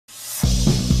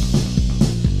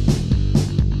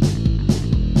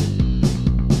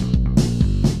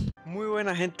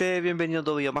gente, bienvenidos a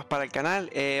otro video más para el canal.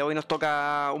 Hoy nos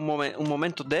toca un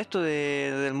momento de esto,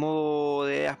 del modo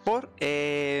de EA Sports.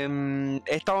 He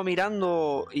estado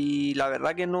mirando y la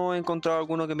verdad que no he encontrado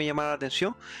alguno que me llamara la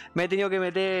atención. Me he tenido que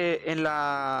meter en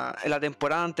la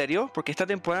temporada anterior, porque esta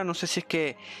temporada no sé si es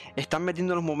que están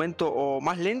metiendo los momentos o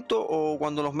más lentos, o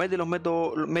cuando los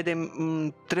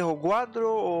meten 3 o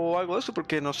 4 o algo de eso,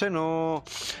 porque no sé, no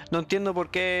entiendo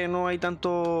por qué no hay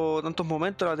tantos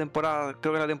momentos en la temporada,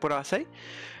 creo que en la temporada 6.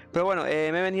 Pero bueno, me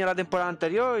he venido a la temporada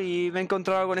anterior y me he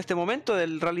encontrado con este momento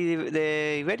del rally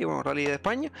de Iberia, bueno, rally de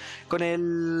España, con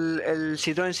el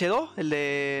CITROEN C2, el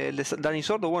de Dani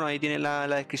Sordo. Bueno, ahí tiene la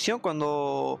descripción,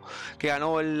 que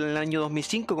ganó el año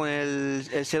 2005 con el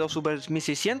C2 Super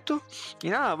 1600. Y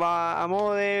nada, va a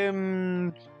modo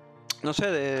de no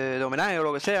sé, de homenaje o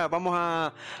lo que sea. Vamos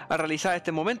a realizar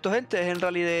este momento, gente. Es el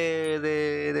rally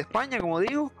de España, como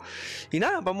digo. Y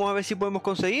nada, vamos a ver si podemos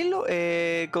conseguirlo.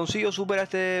 Consigo superar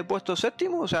este puesto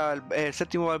séptimo, o sea, el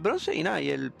séptimo va al bronce. Y nada,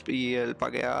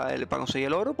 para conseguir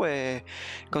el oro, pues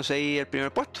conseguí el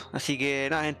primer puesto. Así que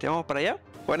nada, gente, vamos para allá.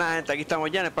 Pues nada, gente, aquí estamos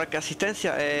ya en el parque de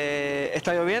asistencia.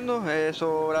 Está lloviendo,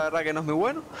 eso la verdad que no es muy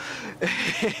bueno.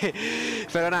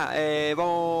 Pero nada,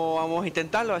 vamos a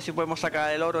intentarlo, a ver si podemos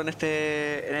sacar el oro en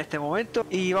este momento.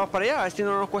 Y vamos para allá, a ver si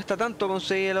no nos cuesta tanto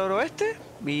conseguir el oro este.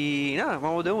 Y nada,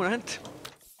 vamos de una, gente.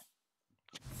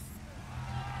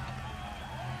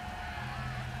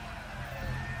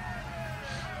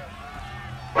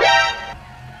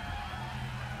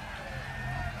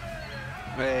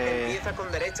 Empieza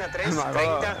con derecha 3,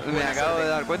 me acabo de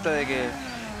dar cuenta de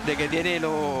que tiene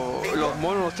los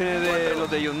monos, tiene los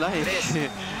de Hyundai. 3, 2, 1.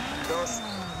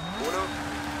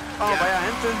 Vamos para allá,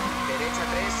 gente. Derecha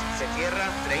 3, se cierra,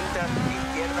 30,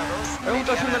 izquierda 2. Es un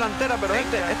tracción delantera, pero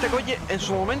este coche en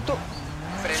su momento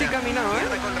frena, sí caminaba,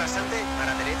 izquierda con rasante,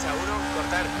 para derecha 1,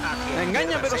 cortar hacia me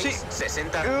engaña, pero 6, sí.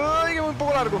 60. Ay, que muy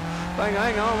poco largo. Venga,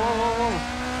 vamos.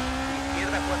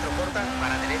 Izquierda 4 corta,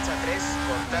 para derecha 3,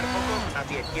 cortar poco,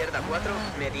 hacia izquierda 4,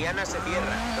 mediana se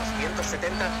cierra,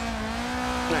 270.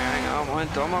 Venga, vamos,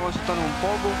 gente, vamos a consultarnos un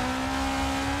poco.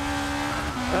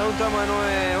 Es un tramo de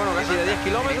 9, bueno, casi de 10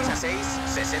 kilómetros. Derecha 6,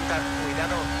 60,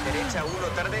 cuidado, derecha 1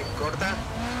 tarde, corta.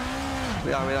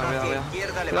 Cuidado.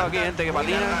 Izquierda, Cuidado aquí, gente que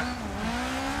patina.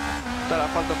 Está el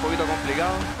asfalto un poquito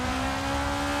complicado.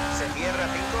 Se cierra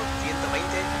 5,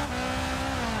 120.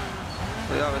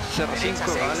 Cuidado, cierra 5,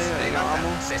 vale, venga,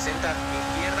 vamos. 60,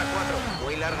 izquierda 4,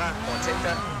 muy larga,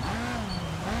 80.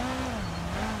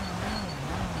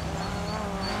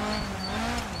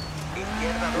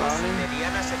 Izquierda 2, vale.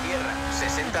 mediana se cierra,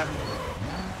 60.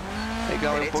 Hay que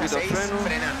abrir un poquito el freno.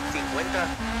 Frena, 50.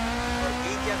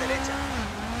 Horquilla derecha.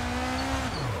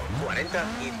 40,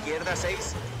 izquierda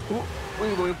 6.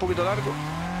 Voy un poquito largo.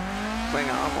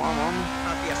 Venga, vamos.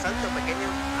 Hacia salto pequeño,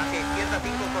 hacia izquierda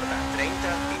 5 corta, 30,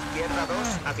 izquierda 2,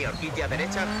 hacia horquilla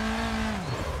derecha,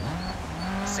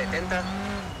 70.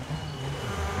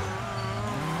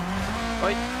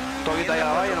 Ay, toquita ya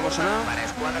la valla, no pasa nada. Para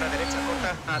escuadra derecha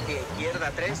corta, hacia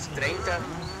izquierda 3, 30.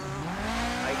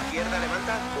 A izquierda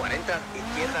levanta, 40,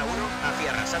 izquierda 1,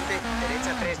 hacia rasante,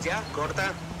 derecha 3 ya,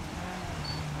 corta.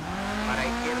 Para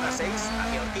izquierda 6,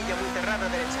 hacia horquilla muy cerrada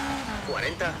derecha,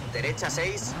 40, derecha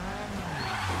 6.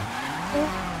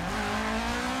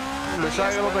 Pensaba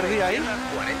que lo perdí ahí.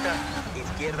 40,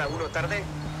 izquierda 1 tarde.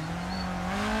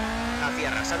 Hacia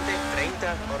rasante,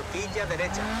 30, horquilla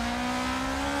derecha.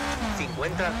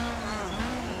 50.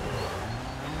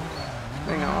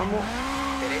 Venga, vamos.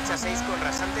 Derecha 6 con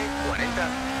rasante, 40.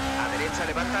 A derecha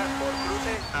levanta, por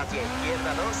cruce, hacia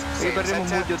izquierda 2. Ahí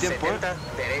perdimos mucho tiempo, 70,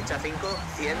 derecha 5,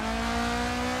 100.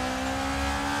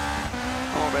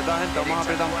 Vamos a apretar, gente, vamos a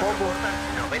apretar un poco. Corta,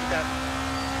 90.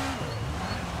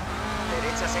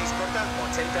 Derecha 6 corta,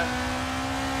 80.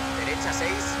 Derecha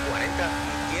 6, 40.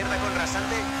 Izquierda con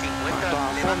rasante, 50.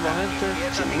 Levanta, gente,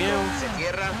 izquierda sin 5, miedo. se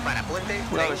cierra, para puente,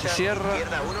 30. Se cierra.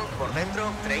 Izquierda 1, por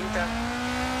dentro, 30.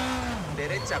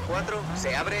 Derecha 4,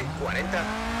 se abre, 40.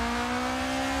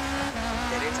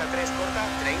 Derecha 3 corta,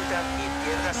 30.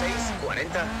 Izquierda 6,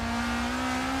 40.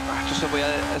 Eso se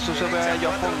puede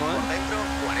yo a fondo, por dentro,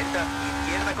 40.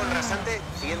 Izquierda con rasante,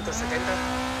 170.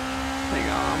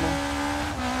 Venga, vamos.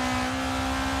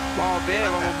 Vamos bien,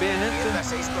 gente. Izquierda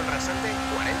 6 con rasante,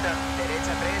 40.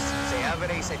 Derecha 3, se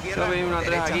abre y se cierra. Yo vi una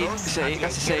 3 aquí, 2,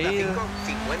 casi seguida.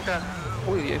 50.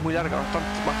 Uy, es muy larga,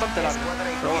 bastante larga.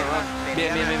 Pero bueno,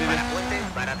 bien. Para puente,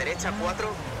 para derecha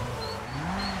 4.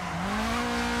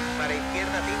 Para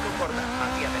izquierda 5 corta,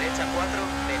 hacia derecha 4,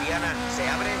 mediana, se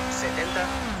abre, 70.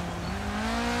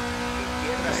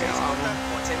 Izquierda 6 corta,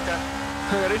 80.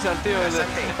 Me risa el tío,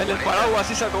 el paraguas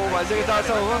así como parecía que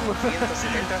estaba ahogando.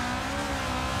 170.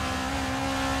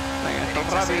 esto es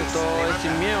rápido, esto es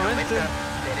sin miedo, gente.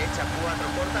 Derecha 4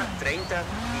 corta, 30.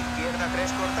 Izquierda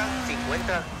 3 corta,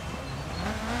 50.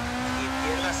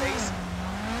 Izquierda 6.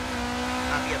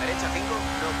 Hacia derecha 5,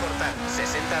 no cortar,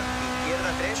 60.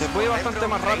 Izquierda 3. Se puede ir bastante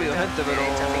más rápido, 30, gente, pero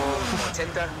derecha 5,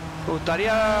 80. me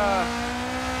gustaría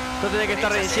no tener que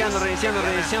estar reiniciando. 50. Izquierda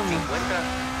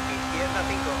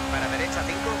 5, para derecha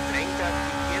 5, 30.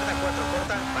 Izquierda 4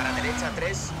 corta, para derecha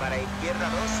 3, para izquierda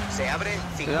 2, se abre,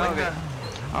 50.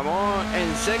 Vamos,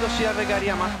 en seco sí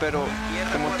arreglaría más, pero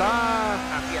como está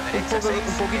un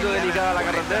poquito delicada la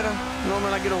carretera, no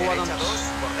me la quiero jugar derecha tanto. 2,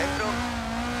 por dentro.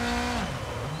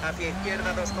 Hacia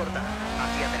izquierda 2 corta,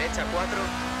 hacia derecha 4,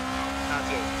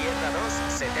 hacia izquierda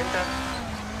 2, 70.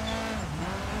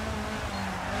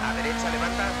 A derecha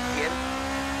levanta, 100.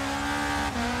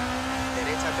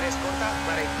 Derecha 3 corta,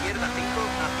 para izquierda 5,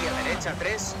 hacia derecha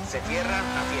 3, se cierra,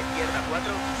 hacia izquierda 4,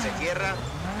 se cierra.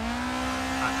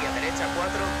 Hacia derecha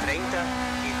 4, 30.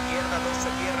 Izquierda 2 se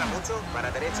cierra mucho.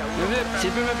 Para derecha 1.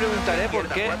 Siempre me preguntaré por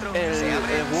qué el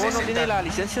juego no tiene la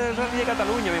licencia del Rally de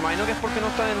Cataluña. Me imagino que es porque no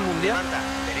está en el Mundial.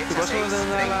 Y por eso no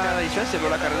tendrá la licencia, pero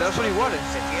las carreteras son iguales.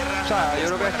 O sea, yo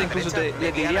creo que hasta incluso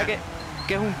le diría que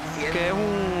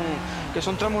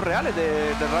son tramos reales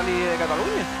del Rally de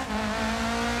Cataluña.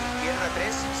 Izquierda 3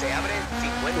 se abre,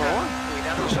 50.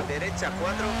 Cuidado, derecha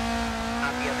 4.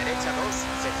 Hacia derecha 2,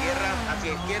 se cierra,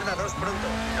 hacia izquierda 2 pronto,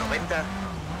 90.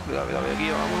 Cuidado,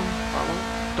 aquí, vamos.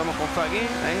 Estamos con fe aquí,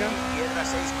 venga. Izquierda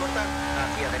 6 corta,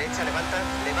 hacia derecha levanta,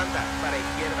 para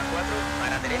izquierda 4,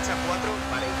 para derecha 4,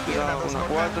 para izquierda 2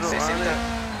 corta, 60. Vale.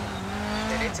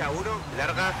 Derecha 1,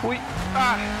 larga. Uy,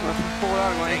 me fue un poco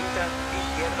largo ahí. 30,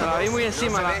 izquierda la vi 2, muy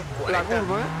encima, no la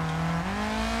curva,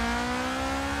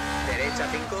 Derecha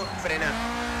 5, frena.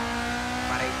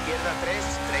 Para izquierda 3,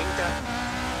 30.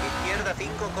 Izquierda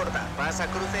 5 corta, pasa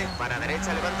cruce, para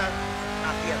derecha levanta,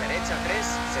 hacia derecha 3,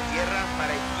 se cierra,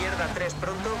 para izquierda 3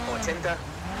 pronto, 80.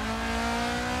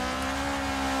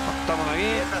 Estamos aquí.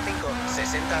 Izquierda 5,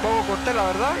 60. Poco corté, la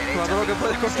verdad, no todo lo que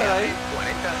puedes cortar ahí.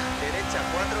 40, derecha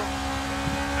 4,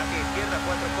 hacia izquierda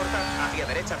 4 corta, hacia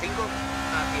derecha 5,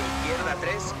 hacia izquierda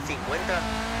 3, 50.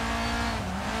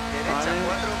 Derecha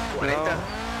 4, 40.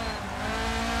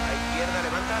 Izquierda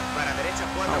levanta, para derecha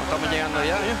 4. Estamos llegando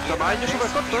ya, se me ha hecho súper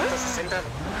corto,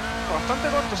 bastante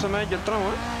corto se me ha hecho el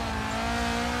tramo,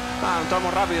 un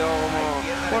tramo rápido, como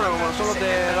son los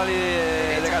de Rally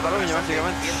de Cataluña,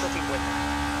 básicamente. 150.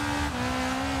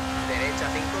 Derecha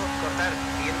 5, cortar,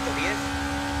 110.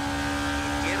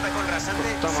 Izquierda con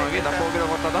rasante. Estamos aquí, tampoco quiero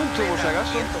cortar tanto, por si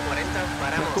acaso. 140,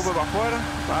 paramos. Escupe para afuera,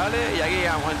 vale, y aquí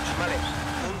llegamos, gente. Vale,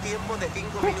 un tiempo de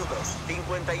 5 minutos,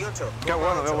 58. Qué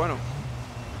bueno.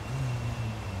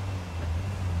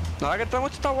 La verdad que el tramo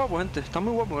este está guapo, gente. Está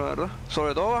muy guapo, la verdad.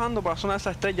 Sobre todo bajando para la zona de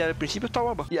esa estrella. Del principio está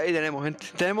guapa. Y ahí tenemos, gente.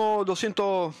 Tenemos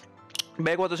 200...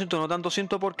 B400, no tan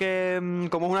 200 porque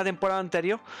como es una temporada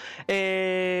anterior,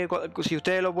 si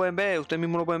ustedes lo pueden ver, ustedes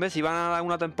mismos lo pueden ver, si van a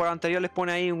una temporada anterior les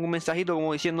pone ahí un mensajito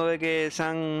como diciendo de que se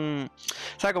han,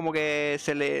 ¿sabes? Como que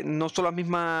no son las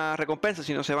mismas recompensas,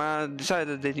 sino se van,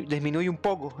 ¿sabes? Disminuye un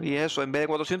poco, y eso, en vez de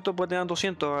 400 pues te dan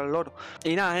 200 al oro.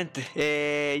 Y nada,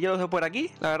 gente, yo lo dejo por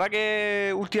aquí. La verdad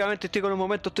que últimamente estoy con un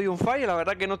momento, estoy on fire, la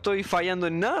verdad que no estoy fallando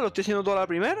en nada, lo estoy haciendo toda la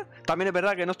primera. También es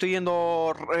verdad que no estoy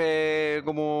yendo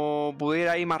como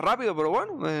pudiera ir más rápido, pero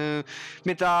bueno,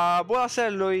 mientras pueda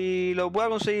hacerlo y lo pueda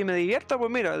conseguir y me divierta, pues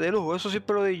mira, de lujo. Eso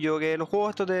siempre lo digo yo, que los juegos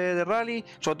estos de rally,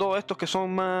 sobre todo estos que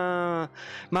son más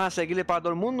asequibles para todo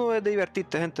el mundo, es de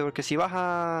divertirte, gente, porque si vas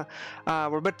a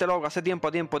volverte loco, hace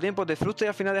tiempo, te frustras y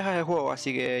al final dejas el juego.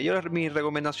 Así que mi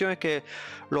recomendación es que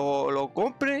lo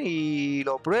compren y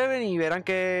lo prueben y verán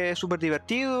que es súper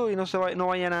divertido, y no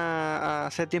vayan a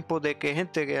hacer tiempo de que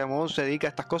gente que a lo mejor se dedica a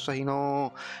estas cosas y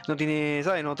no tiene,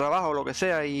 ¿sabes? No trabaja o lo que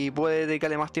sea y puede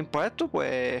dedicarle más tiempo a esto,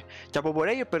 pues chapo por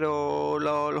ellos, pero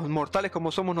los mortales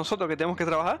como somos nosotros, que tenemos que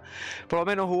trabajar, por lo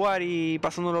menos jugar y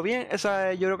pasándolo bien,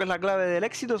 esa yo creo que es la clave del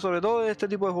éxito, sobre todo de este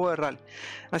tipo de juegos de rally.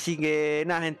 Así que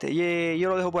nada, gente, yo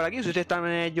lo dejo por aquí. Si ustedes están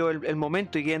en ello el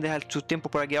momento y quieren dejar sus tiempos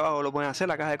por aquí abajo, lo pueden hacer en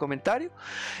la caja de comentarios.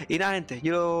 Y nada, gente,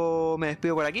 yo me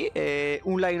despido por aquí.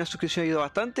 Un like y una suscripción ayuda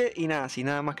bastante. Y nada, sin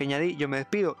nada más que añadir, yo me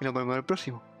despido y nos vemos en el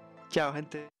próximo. Chao,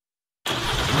 gente.